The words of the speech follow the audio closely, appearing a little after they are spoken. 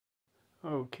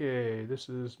Okay, this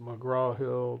is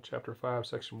McGraw-Hill Chapter 5,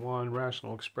 Section 1,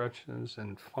 Rational Expressions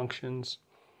and Functions.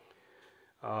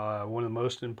 One of the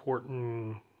most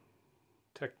important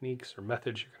techniques or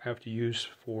methods you're going to have to use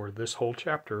for this whole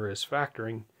chapter is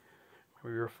factoring.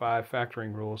 Remember your 5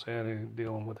 factoring rules and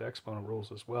dealing with the exponent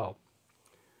rules as well.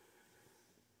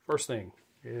 First thing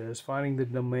is finding the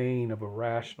domain of a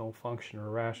rational function or a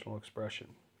rational expression.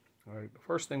 All right, the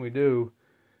first thing we do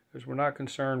is we're not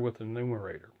concerned with the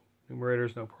numerator. Numerator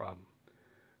is no problem.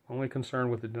 Only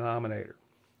concerned with the denominator.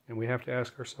 And we have to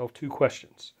ask ourselves 2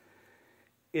 questions.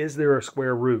 Is there a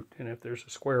square root? And if there's a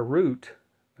square root,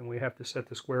 then we have to set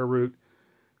the square root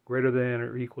greater than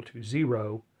or equal to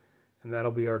 0, and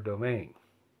that'll be our domain.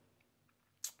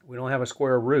 We don't have a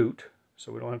square root,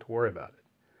 so we don't have to worry about it.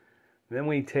 Then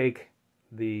we take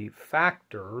the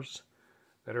factors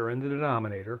that are in the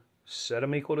denominator, set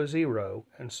them equal to 0,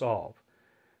 and solve.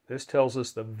 This tells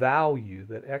us the value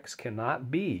that x cannot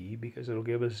be because it'll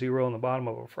give us 0 on the bottom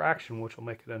of a fraction, which will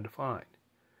make it undefined.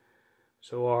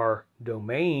 So our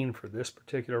domain for this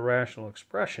particular rational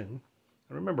expression,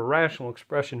 and remember, rational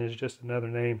expression is just another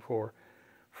name for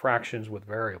fractions with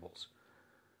variables.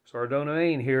 So our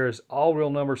domain here is all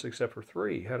real numbers except for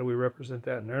 3. How do we represent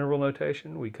that in interval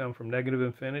notation? We come from negative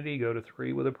infinity, go to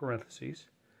 3 with a parentheses.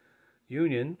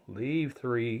 Union, leave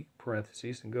 3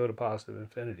 parentheses and go to positive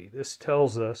infinity. This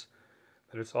tells us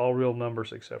that it's all real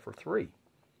numbers except for 3.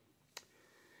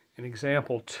 In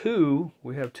example 2,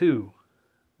 we have 2.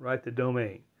 Write the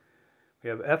domain. We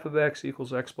have f of x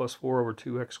equals x plus 4 over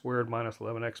 2x squared minus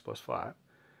 11x plus 5.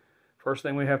 First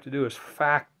thing we have to do is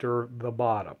factor the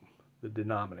bottom, the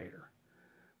denominator.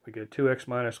 We get 2x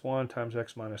minus 1 times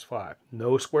x minus 5.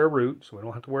 No square root, so we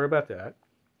don't have to worry about that.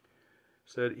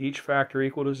 Said each factor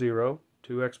equal to 0.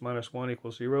 2x minus 1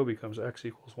 equals 0 becomes x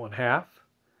equals 1/2.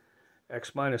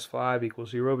 X minus 5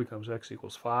 equals 0 becomes x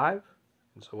equals 5.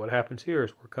 And so what happens here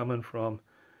is we're coming from,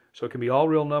 so it can be all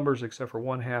real numbers except for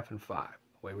 1/2 and 5.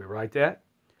 The way we write that,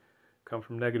 come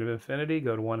from negative infinity,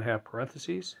 go to 1/2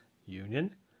 parentheses,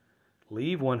 union.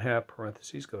 Leave 1/2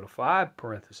 parentheses, go to 5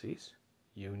 parentheses,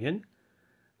 union.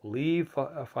 Leave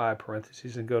 5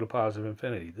 parentheses and go to positive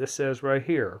infinity. This says right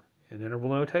here in interval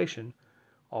notation,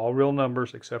 all real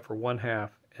numbers except for 1/2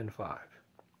 and 5.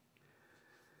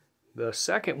 The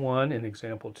second one in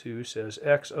example 2 says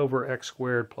x over x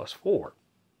squared plus 4.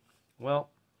 Well,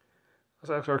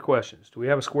 let's ask our questions. Do we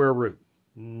have a square root?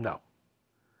 No.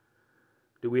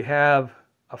 Do we have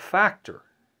a factor?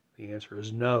 The answer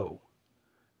is no.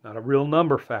 Not a real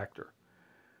number factor.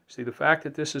 See, the fact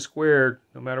that this is squared,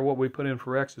 no matter what we put in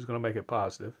for x, is going to make it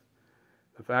positive.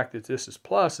 The fact that this is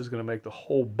plus is going to make the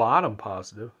whole bottom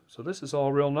positive. So this is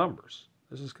all real numbers.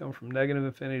 This is coming from negative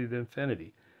infinity to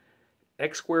infinity.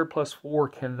 X squared plus 4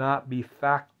 cannot be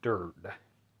factored.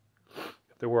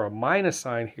 If there were a minus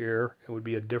sign here, it would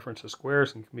be a difference of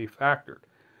squares and can be factored.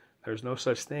 There's no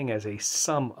such thing as a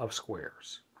sum of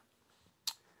squares.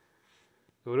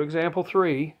 Go to example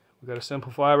 3. We've got to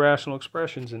simplify rational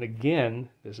expressions. And again,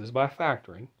 this is by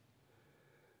factoring.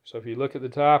 So if you look at the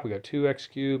top, we got 2x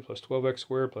cubed plus 12x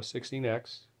squared plus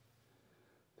 16x.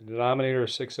 The denominator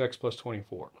is 6x plus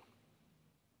 24.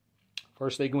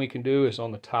 First thing we can do is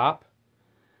on the top,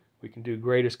 we can do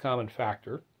greatest common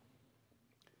factor.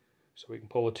 So we can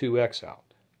pull a 2x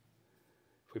out.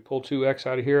 If we pull 2x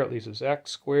out of here, it leaves us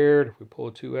x squared. If we pull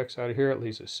a 2x out of here, it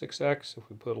leaves us 6x. If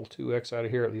we pull a 2x out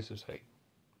of here, it leaves us 8.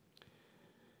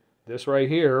 This right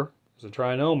here is a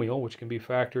trinomial, which can be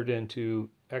factored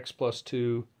into x plus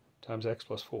 2 times x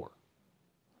plus 4.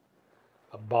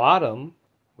 A bottom,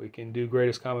 we can do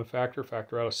greatest common factor,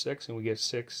 factor out of 6, and we get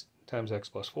 6 times x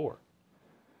plus 4.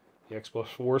 The x plus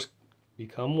 4s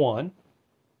become 1.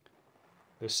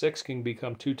 The 6 can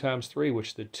become 2 times 3,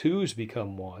 which the 2's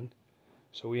become 1.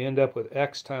 So we end up with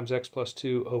x times x plus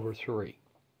 2 over 3.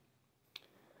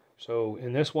 So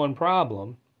in this one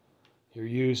problem, you're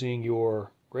using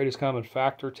your greatest common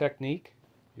factor technique.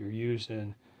 You're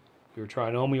using your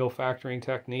trinomial factoring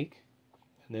technique,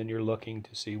 and then you're looking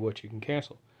to see what you can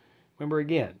cancel. Remember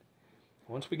again,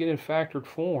 once we get in factored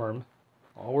form,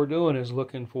 all we're doing is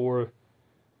looking for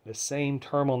the same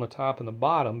term on the top and the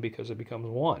bottom because it becomes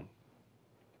 1.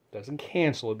 It doesn't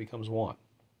cancel, it becomes 1.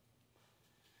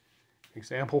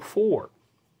 Example 4.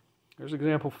 Here's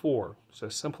example 4. It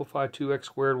says simplify 2x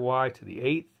squared y to the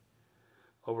 8th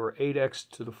over 8x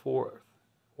to the 4th,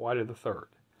 y to the 3rd.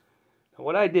 Now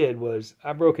what I did was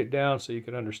I broke it down so you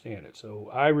could understand it. So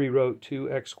I rewrote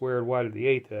 2x squared y to the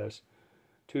 8th as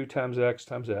 2 times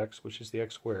x, which is the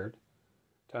x squared,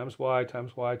 times y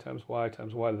times y times y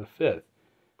times y to the 5th.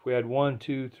 If we had 1,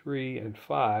 2, 3, and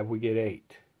 5, we get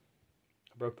 8.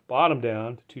 I broke the bottom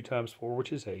down to 2 times 4,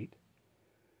 which is 8.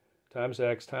 times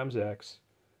x times x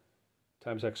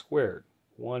times x squared.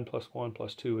 1 plus 1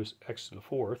 plus 2 is x to the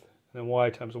fourth, and then y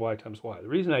times y times y. The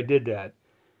reason I did that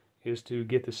is to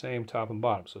get the same top and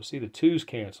bottom. So see the 2's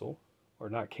cancel, or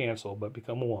not cancel, but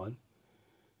become 1.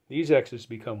 These x's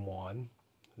become 1.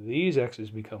 These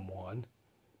x's become 1.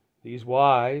 These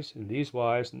y's and these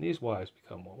y's and these y's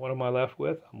become 1. What am I left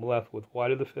with? I'm left with y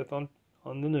to the fifth on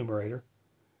the numerator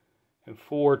and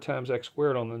 4 times x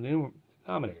squared on the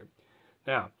denominator.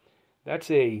 Now,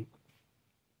 that's a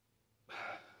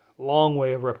long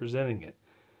way of representing it.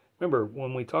 Remember,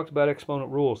 when we talked about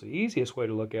exponent rules, the easiest way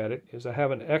to look at it is I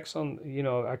have an x on,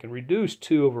 I can reduce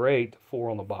 2 over 8 to 4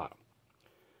 on the bottom.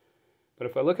 But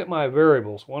if I look at my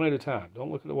variables one at a time,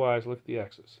 don't look at the y's, look at the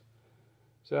x's.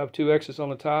 So I have 2 x's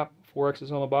on the top, 4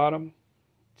 x's on the bottom.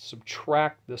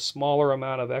 Subtract the smaller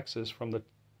amount of x's from the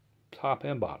top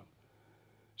and bottom.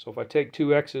 So if I take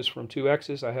 2 x's from 2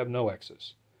 x's, I have no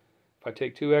x's. If I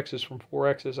take 2 x's from 4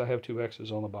 x's, I have 2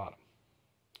 x's on the bottom.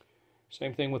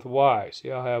 Same thing with the y's.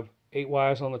 See, I'll have 8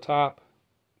 y's on the top,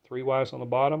 3 y's on the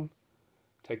bottom.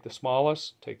 Take the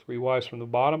smallest, take 3 y's from the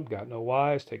bottom, got no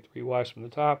y's, take 3 y's from the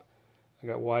top, I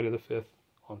got y to the fifth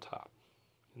on top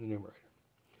in the numerator.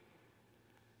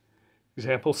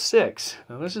 Example 6.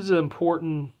 Now this is an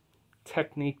important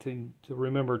technique to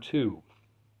remember too.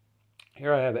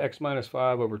 Here I have x minus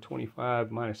 5 over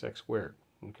 25 minus x squared.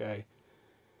 Okay,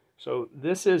 so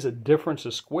this is a difference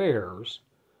of squares.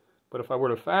 But if I were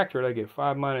to factor it, I get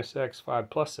 5 minus x, 5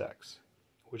 plus x,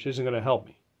 which isn't going to help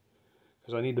me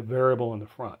because I need the variable in the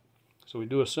front. So we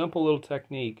do a simple little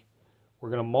technique. We're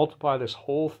going to multiply this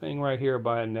whole thing right here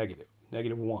by a negative,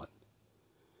 negative 1.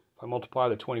 If I multiply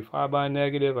the 25 by a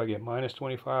negative, I get minus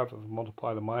 25. If I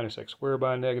multiply the minus x squared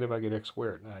by a negative, I get x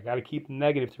squared. Now I got to keep the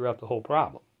negative throughout the whole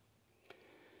problem.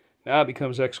 Now it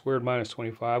becomes x squared minus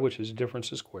 25, which is a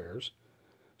difference of squares.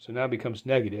 So now it becomes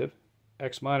negative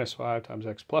x minus 5 times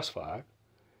x plus 5. I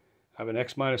have an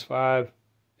x minus 5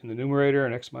 in the numerator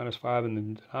and x minus 5 in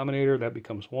the denominator. That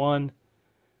becomes 1.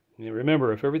 And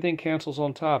remember, if everything cancels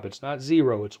on top, it's not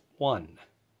 0, it's 1.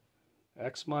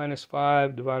 X minus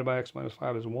 5 divided by x minus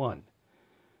 5 is 1.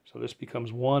 So this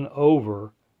becomes 1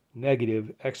 over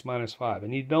negative x minus 5.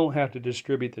 And you don't have to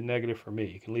distribute the negative for me.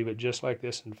 You can leave it just like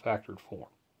this in factored form.